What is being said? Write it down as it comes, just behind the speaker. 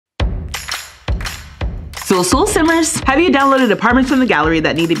Soul Simmers, have you downloaded apartments from the gallery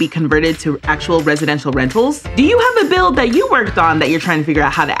that need to be converted to actual residential rentals? Do you have a build that you worked on that you're trying to figure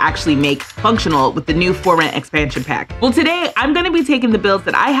out how to actually make functional with the new for rent expansion pack? Well, today I'm going to be taking the builds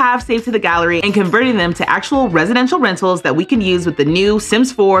that I have saved to the gallery and converting them to actual residential rentals that we can use with the new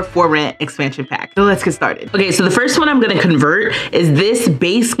Sims 4 for rent expansion pack. So let's get started. Okay, so the first one I'm going to convert is this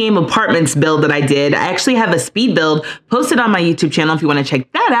base game apartments build that I did. I actually have a speed build posted on my YouTube channel if you want to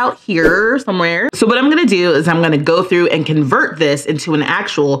check that out here somewhere. So what I'm going to do is I'm going to go through and convert this into an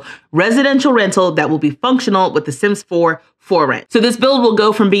actual residential rental that will be functional with the Sims 4 for rent. So this build will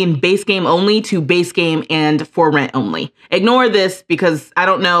go from being base game only to base game and for rent only. Ignore this because I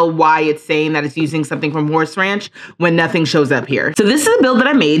don't know why it's saying that it's using something from Horse Ranch when nothing shows up here. So this is a build that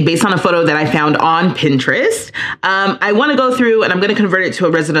I made based on a photo that I found on Pinterest. I want to go through and I'm going to convert it to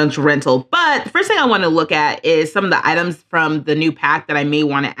a residential rental. But the first thing I want to look at is some of the items from the new pack that I may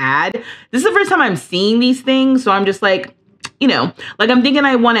want to add. This is the first time I'm seeing these things. So I'm just like, you know, like I'm thinking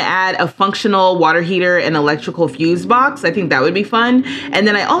I want to add a functional water heater and electrical fuse box. I think that would be fun. And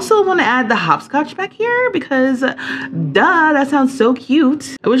then I also want to add the hopscotch back here because duh, that sounds so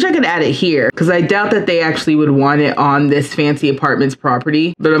cute. I wish I could add it here because I doubt that they actually would want it on this fancy apartments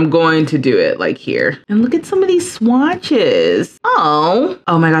property, but I'm going to do it like here. And look at some of these swatches. Oh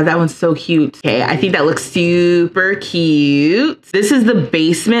my God, that one's so cute. Okay, I think that looks super cute. This is the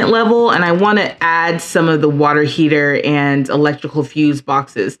basement level and I want to add some of the water heater and electrical fuse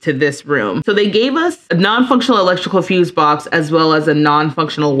boxes to this room. So they gave us a non-functional electrical fuse box as well as a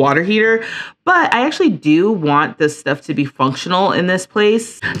non-functional water heater, but I actually do want this stuff to be functional in this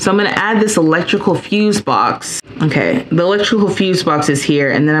place. So I'm gonna add this electrical fuse box. Okay, the electrical fuse box is here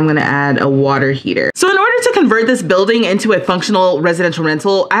and then I'm gonna add a water heater. So in order to convert this building into a functional residential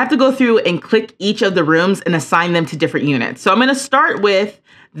rental, I have to go through and click each of the rooms and assign them to different units. So I'm gonna start with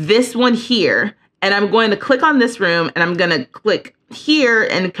this one here. And I'm going to click on this room and I'm going to click here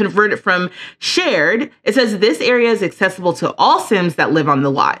and convert it from shared. It says this area is accessible to all Sims that live on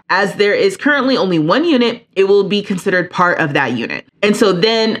the lot. As there is currently only one unit, it will be considered part of that unit. And so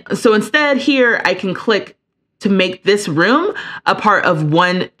instead here, I can click to make this room a part of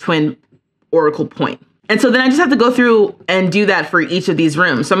one twin oracle point. And so then I just have to go through and do that for each of these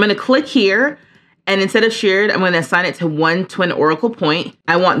rooms. So I'm going to click here. And instead of shared, I'm going to assign it to one twin oracle point.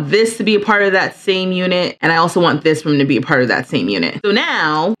 I want this to be a part of that same unit. And I also want this room to be a part of that same unit. So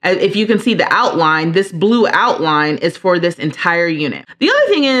now, if you can see the outline, this blue outline is for this entire unit. The other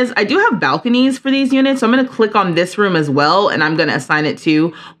thing is I do have balconies for these units. So I'm going to click on this room as well. And I'm going to assign it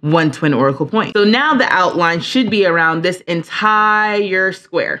to one twin oracle point. So now the outline should be around this entire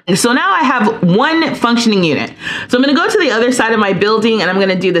square. And so now I have one functioning unit. So I'm going to go to the other side of my building and I'm going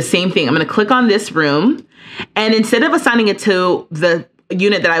to do the same thing. I'm going to click on this room. And instead of assigning it to the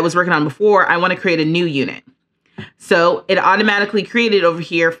unit that I was working on before, I want to create a new unit. So it automatically created over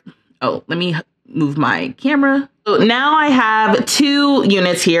here. Oh, let me move my camera. So now I have two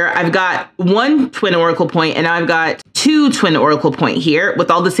units here. I've got one twin oracle point and now I've got two twin oracle point here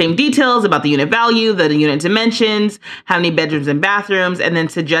with all the same details about the unit value, the unit dimensions, how many bedrooms and bathrooms, and then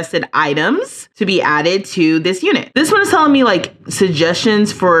suggested items to be added to this unit. This one is telling me like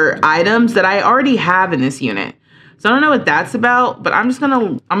suggestions for items that I already have in this unit. So I don't know what that's about, but I'm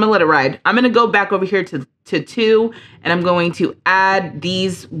gonna let it ride. I'm gonna go back over here to 2 and I'm going to add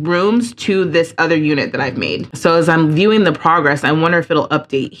these rooms to this other unit that I've made. So as I'm viewing the progress, I wonder if it'll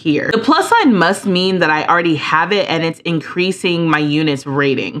update here. The plus sign must mean that I already have it and it's increasing my unit's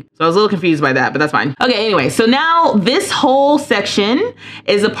rating. So I was a little confused by that, but that's fine. Okay, anyway, so now this whole section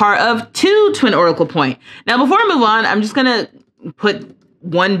is a part of 2 twin oracle point. Now before I move on, I'm just gonna put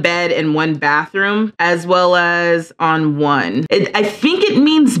one bed and one bathroom as well as on one. I think it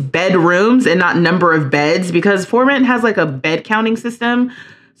means bedrooms and not number of beds because for rent has like a bed counting system.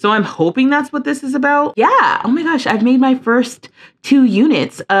 So I'm hoping that's what this is about. Yeah, oh my gosh, I've made my first 2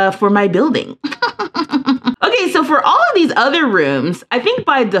 units for my building. Okay, so for all of these other rooms, I think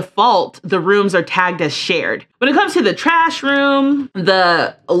by default, the rooms are tagged as shared. When it comes to the trash room,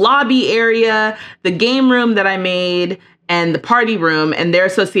 the lobby area, the game room that I made, and the party room and their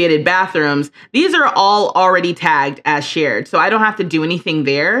associated bathrooms, these are all already tagged as shared. So I don't have to do anything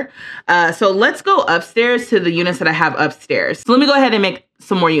there. So let's go upstairs to the units that I have upstairs. So let me go ahead and make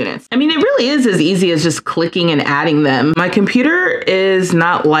some more units. I mean, it really is as easy as just clicking and adding them. My computer is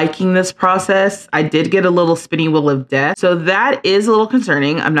not liking this process. I did get a little spinny wheel of death. So that is a little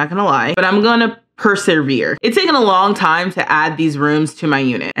concerning, I'm not gonna lie, but I'm gonna persevere. It's taken a long time to add these rooms to my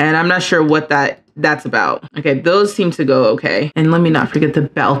unit, and I'm not sure what that's about. Okay, those seem to go okay. And let me not forget the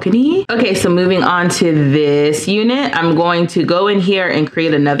balcony. Okay, so moving on to this unit, I'm going to go in here and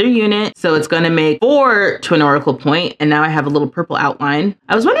create another unit. So it's going to make 4 Twin Oracle Point, and now I have a little purple outline.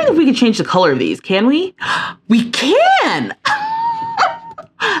 I was wondering if we could change the color of these. Can we? We can!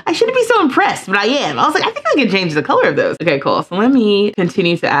 I shouldn't be so impressed, but I am. I was like, I think I can change the color of those. Okay, cool. So let me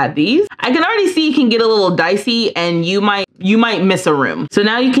continue to add these. I can already see it can get a little dicey, and you might miss a room. So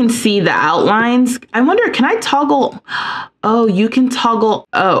now you can see the outlines. I wonder, can I toggle? Oh, you can toggle.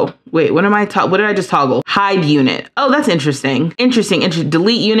 Oh, wait, what did I just toggle? Hide unit. Oh, that's interesting. Interesting.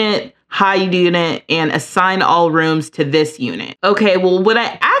 Delete unit, hide unit, and assign all rooms to this unit. Okay, well, what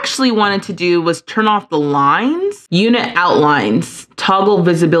I actually wanted to do was turn off the lines. Unit outlines, toggle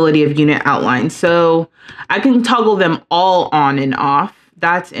visibility of unit outlines. So I can toggle them all on and off.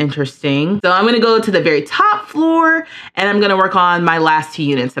 That's interesting. So I'm gonna go to the very top floor, and I'm gonna work on my last 2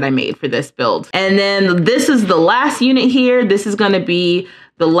 units that I made for this build. And then this is the last unit here. This is gonna be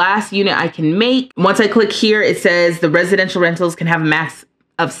the last unit I can make. Once I click here, it says the residential rentals can have a max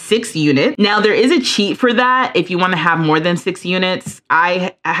of 6 units. Now there is a cheat for that if you want to have more than 6 units.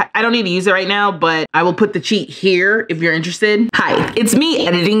 I don't need to use it right now, but I will put the cheat here if you're interested. Hi, it's me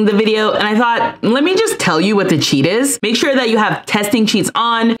editing the video, and I thought, let me just tell you what the cheat is. Make sure that you have testing cheats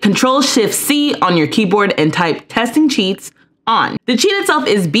on, Control-Shift-C on your keyboard and type testing cheats on. The cheat itself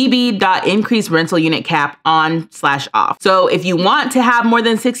is bb.increaseRentalUnitCap on/off. So if you want to have more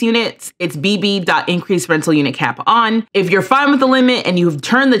than 6 units, it's bb.increaseRentalUnitCap on. If you're fine with the limit and you've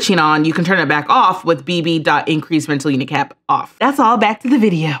turned the cheat on, you can turn it back off with bb.increaseRentalUnitCap off. That's all, back to the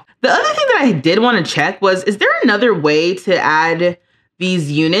video. The other thing that I did want to check was, is there another way to add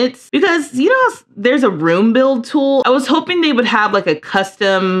these units? Because, you know, there's a room build tool. I was hoping they would have like a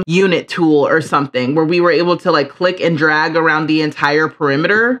custom unit tool or something where we were able to like click and drag around the entire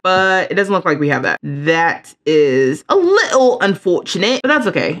perimeter, but it doesn't look like we have that. That is a little unfortunate, but that's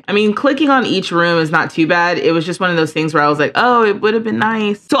okay. I mean, clicking on each room is not too bad. It was just one of those things where I was like, oh, it would have been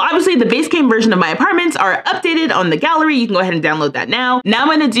nice. So obviously the base game version of my apartments are updated on the gallery. You can go ahead and download that now. Now I'm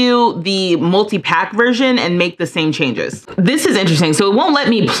gonna do the multi-pack version and make the same changes. This is interesting. So it won't let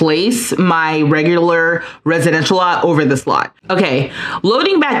me place my regular residential lot over this lot. Okay,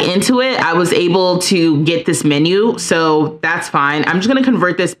 loading back into it, I was able to get this menu, so that's fine. I'm just gonna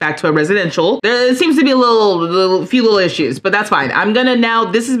convert this back to a residential. There seems to be a few little issues, but that's fine. I'm gonna now,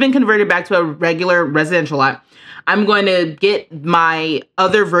 this has been converted back to a regular residential lot. I'm going to get my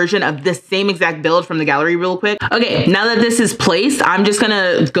other version of this same exact build from the gallery real quick. Okay, now that this is placed, I'm just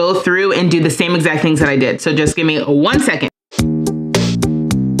gonna go through and do the same exact things that I did. So just give me 1 second.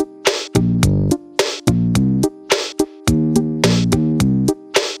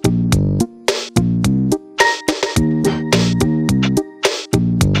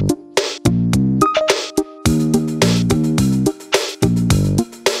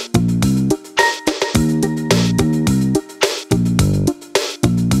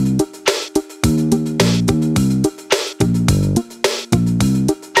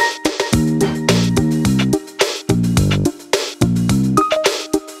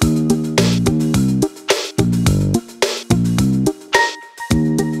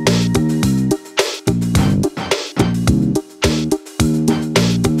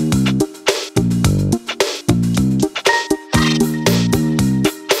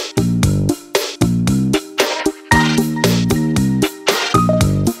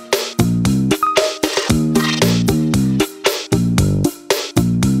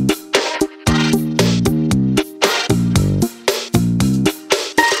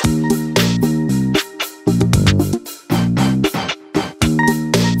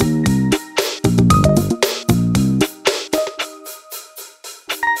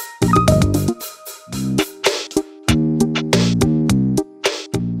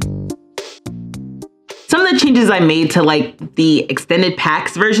 Changes I made to like the extended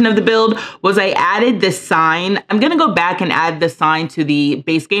packs version of the build was I added this sign. I'm gonna go back and add the sign to the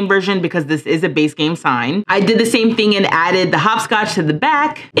base game version because this is a base game sign. I did the same thing and added the hopscotch to the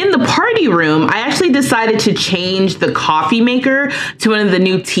back. In the party room, I actually decided to change the coffee maker to one of the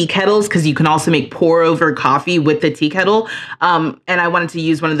new tea kettles because you can also make pour over coffee with the tea kettle. And I wanted to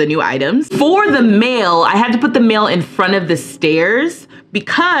use one of the new items. For the mail, I had to put the mail in front of the stairs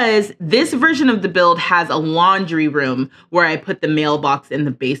because this version of the build has a laundry room where I put the mailbox in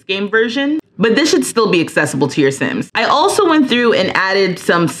the base game version. but this should still be accessible to your Sims. I also went through and added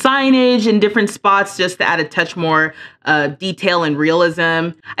some signage in different spots just to add a touch more detail and realism.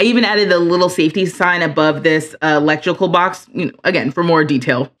 I even added a little safety sign above this electrical box, again, for more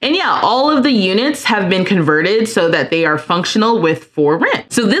detail. And yeah, all of the units have been converted so that they are functional with for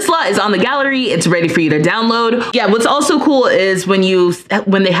rent. So this lot is on the gallery. It's ready for you to download. Yeah, what's also cool is when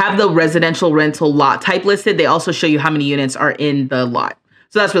they have the residential rental lot type listed, they also show you how many units are in the lot.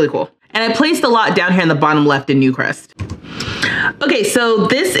 So that's really cool. And I placed the lot down here in the bottom left in Newcrest. Okay, so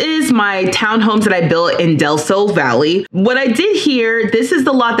this is my townhomes that I built in Del Sol Valley. What I did here, this is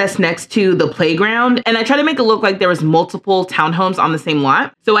the lot that's next to the playground, and I try to make it look like there was multiple townhomes on the same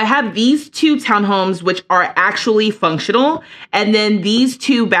lot. So I have these two townhomes, which are actually functional, and then these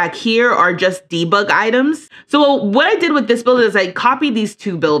two back here are just debug items. So what I did with this building is I copied these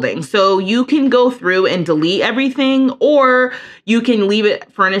two buildings. So you can go through and delete everything, or you can leave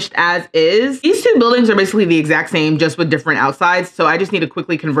it furnished as is. These two buildings are basically the exact same, just with different outsides. So I just need to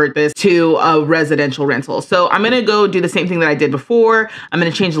quickly convert this to a residential rental. So I'm going to go do the same thing that I did before. I'm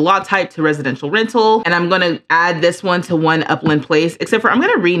going to change the lot type to residential rental, and I'm going to add this one to 1 Upland Place, except for I'm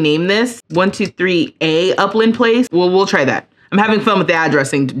going to rename this 123A Upland Place. We'll try that. I'm having fun with the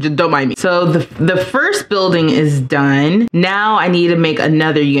addressing, just don't mind me. So the first building is done. Now I need to make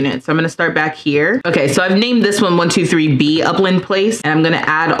another unit. So I'm gonna start back here. Okay, so I've named this one 123B Upland Place, and I'm gonna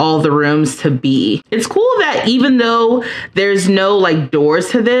add all the rooms to B. It's cool that even though there's no like doors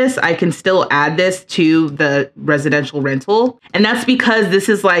to this, I can still add this to the residential rental. And that's because this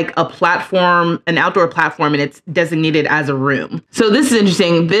is like a platform, an outdoor platform, and it's designated as a room. So this is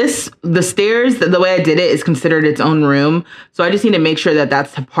interesting. The stairs, the way I did it is considered its own room. So I just need to make sure that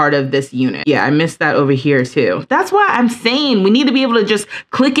that's a part of this unit. Yeah, I missed that over here too. That's why I'm saying we need to be able to just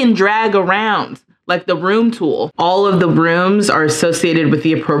click and drag around like the room tool. All of the rooms are associated with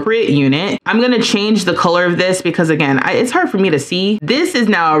the appropriate unit. I'm gonna change the color of this because again, it's hard for me to see. This is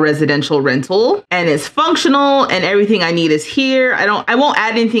now a residential rental and it's functional and everything I need is here. I won't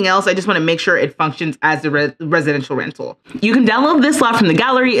add anything else. I just wanna make sure it functions as a residential rental. You can download this lot from the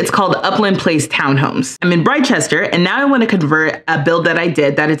gallery. It's called Upland Place Townhomes. I'm in Britechester and now I wanna convert a build that I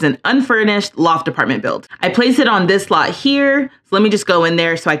did that is an unfurnished loft apartment build. I place it on this lot here. So let me just go in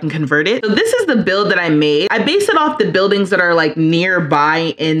there so I can convert it. So this is the build that I made. I based it off the buildings that are like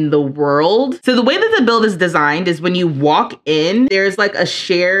nearby in the world. So the way that the build is designed is when you walk in, there's like a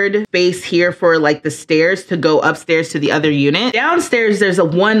shared space here for like the stairs to go upstairs to the other unit. Downstairs, there's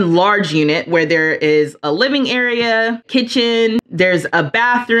one large unit where there is a living area, kitchen, there's a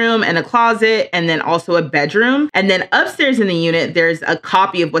bathroom and a closet, and then also a bedroom. And then upstairs in the unit, there's a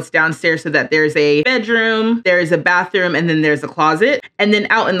copy of what's downstairs so that there's a bedroom, there's a bathroom, and then there's a closet. And then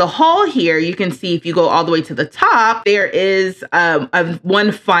out in the hall here, you can see if you go all the way to the top, there is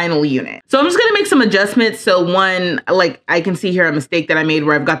one final unit. So I'm just gonna make some adjustments. So one, like I can see here a mistake that I made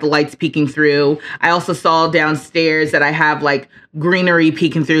where I've got the lights peeking through. I also saw downstairs that I have like greenery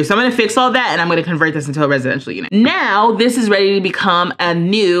peeking through. So I'm gonna fix all that and I'm gonna convert this into a residential unit. Now this is ready to become a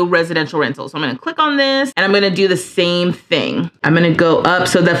new residential rental. So I'm gonna click on this and I'm gonna do the same thing. I'm gonna go up.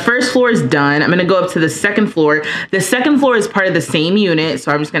 So the first floor is done. I'm gonna go up to the second floor. The second floor is part of the same unit.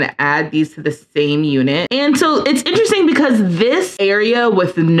 So I'm just gonna add these to the same unit. And so it's interesting because this area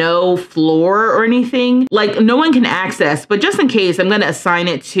with no floor or anything, like no one can access, but just in case, I'm gonna assign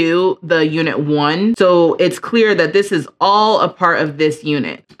it to the unit 1. So it's clear that this is all a part of this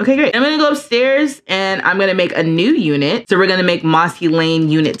unit. Okay, great. I'm gonna go upstairs and I'm gonna make a new unit. So we're gonna make Mossy Lane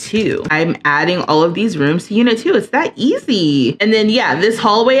Unit 2. I'm adding all of these rooms to Unit 2. It's that easy. And then yeah, this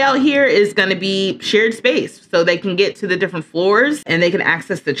hallway out here is gonna be shared space. So they can get to the different floors and they can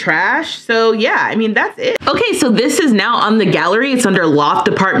access the trash. So yeah, I mean, that's it. Okay, so this is now on the gallery. It's under Loft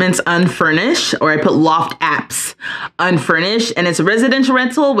Apartments Unfurnished, or I put Loft Apps Unfurnished, and it's a residential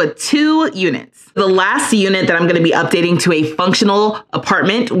rental with 2 units. The last unit that I'm gonna be updating to a functional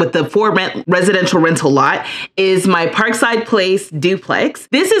apartment with the for rent residential rental lot is my Parkside Place Duplex.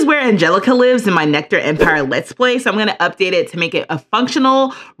 This is where Angelica lives in my Nectar Empire Let's Play. So I'm gonna update it to make it a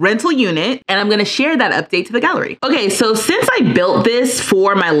functional rental unit, and I'm gonna share that update to the gallery. Okay, so since I built this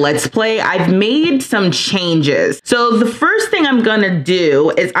for my Let's Play, I've made some changes. So the first thing I'm gonna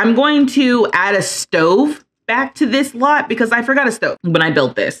do is I'm going to add a stove back to this lot because I forgot a stove when I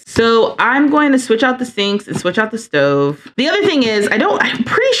built this. So I'm going to switch out the sinks and switch out the stove. The other thing is I'm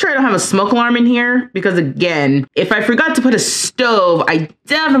pretty sure I don't have a smoke alarm in here because again, if I forgot to put a stove, I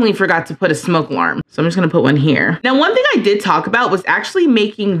definitely forgot to put a smoke alarm. So I'm just gonna put one here. Now, one thing I did talk about was actually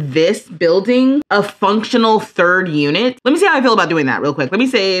making this building a functional third unit. Let me see how I feel about doing that real quick. Let me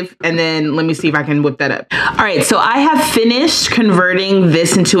save and then let me see if I can whip that up. All right, so I have finished converting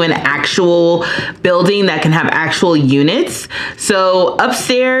this into an actual building that can have actual units. So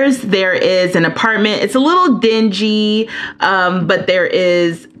upstairs, there is an apartment. It's a little dingy, but there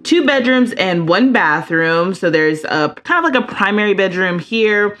is 2 bedrooms and 1 bathroom. So there's a kind of like a primary bedroom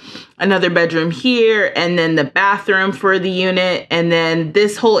here, another bedroom here, and then the bathroom for the unit. And then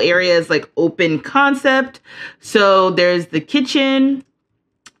this whole area is like open concept. So there's the kitchen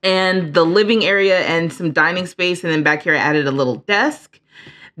and the living area and some dining space. And then back here, I added a little desk.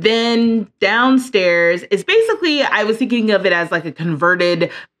 Then downstairs is basically, I was thinking of it as like a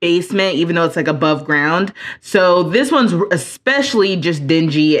converted basement, even though it's like above ground. So this one's especially just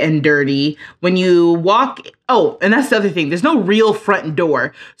dingy and dirty. When you walk, oh, and that's the other thing, there's no real front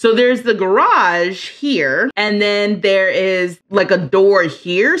door. So there's the garage here, and then there is like a door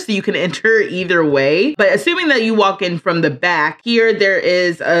here, so you can enter either way. But assuming that you walk in from the back, here there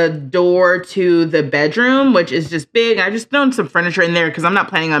is a door to the bedroom, which is just big. I just thrown some furniture in there because I'm not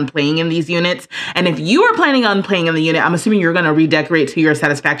planning on playing in these units. And if you are planning on playing in the unit, I'm assuming you're gonna redecorate to your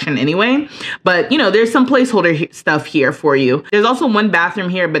satisfaction anyway. But you know, there's some placeholder stuff here for you. There's also 1 bathroom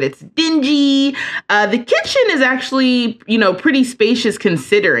here, but it's dingy. The kitchen is actually, you know, pretty spacious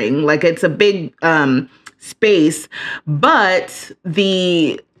considering, like it's a big space, but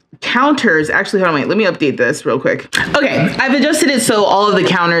the counters, actually, hold on, wait, let me update this real quick. Okay, I've adjusted it so all of the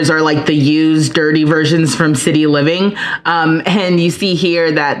counters are like the used dirty versions from City Living. And you see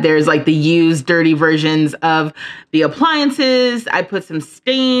here that there's like the used dirty versions of the appliances. I put some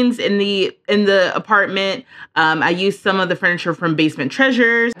stains in the apartment. I used some of the furniture from Basement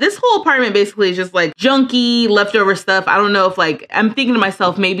Treasures. This whole apartment basically is just like junky, leftover stuff. I don't know if like, I'm thinking to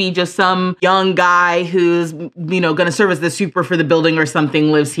myself, maybe just some young guy who's, you know, gonna serve as the super for the building or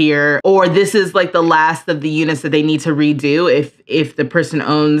something lives here. Or this is like the last of the units that they need to redo if the person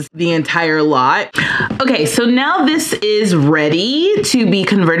owns the entire lot. Okay, so now this is ready to be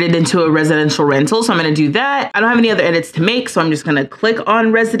converted into a residential rental. So I'm gonna do that. I don't have any other edits to make, so I'm just gonna click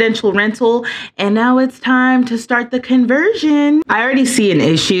on residential rental. And now it's time to start the conversion. I already see an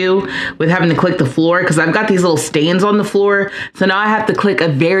issue with having to click the floor because I've got these little stains on the floor. So now I have to click a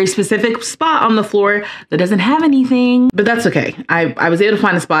very specific spot on the floor that doesn't have anything, but that's okay. I was able to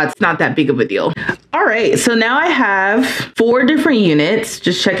find a spot. It's not that big of a deal. All right, so now I have 4 different units,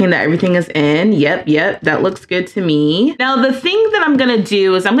 just checking that everything is in. Yep, that looks good to me. Now, the thing that I'm gonna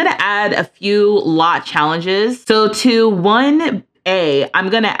do is I'm gonna add a few lot challenges. So to 1A, I'm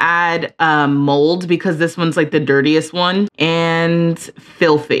gonna add mold because this one's like the dirtiest one, and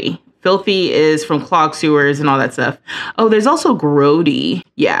filthy. Filthy is from clogged sewers and all that stuff. Oh, there's also grody.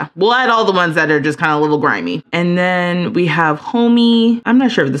 Yeah, we'll add all the ones that are just kind of a little grimy. And then we have homey. I'm not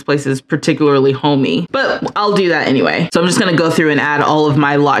sure if this place is particularly homey, but I'll do that anyway. So I'm just gonna go through and add all of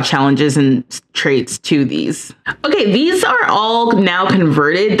my lot challenges and traits to these. Okay, these are all now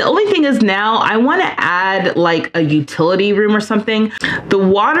converted. The only thing is now I wanna add like a utility room or something. The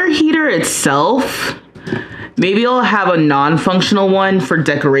water heater itself, maybe I'll have a non-functional one for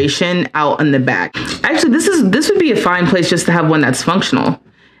decoration out in the back. Actually, this would be a fine place just to have one that's functional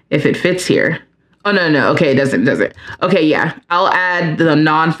if it fits here. Oh, no. Okay, it doesn't. Okay, yeah. I'll add the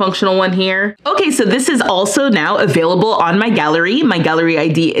non-functional one here. Okay, so this is also now available on my gallery. My gallery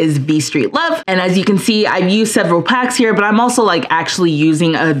ID is vstreetlove. And as you can see, I've used several packs here, but I'm also like actually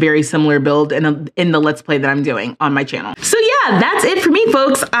using a very similar build in the Let's Play that I'm doing on my channel. So yeah, that's it for me,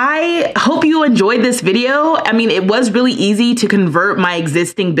 folks. I hope you enjoyed this video. I mean, it was really easy to convert my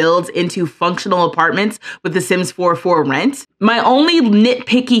existing builds into functional apartments with The Sims 4 for rent. My only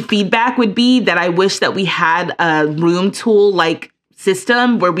nitpicky feedback would be that I wish that we had a room tool like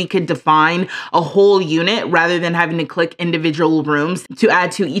system where we could define a whole unit rather than having to click individual rooms to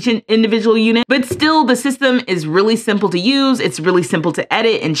add to each individual unit. But still, the system is really simple to use. It's really simple to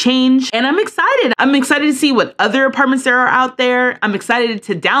edit and change. And I'm excited. I'm excited to see what other apartments there are out there. I'm excited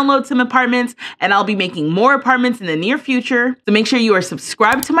to download some apartments, and I'll be making more apartments in the near future. So make sure you are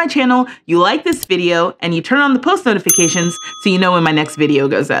subscribed to my channel, you like this video, and you turn on the post notifications so you know when my next video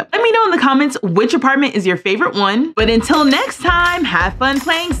goes up. Let me know in the comments which apartment is your favorite one. But until next time, have fun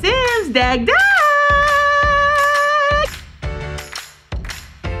playing Sims. Dag dag!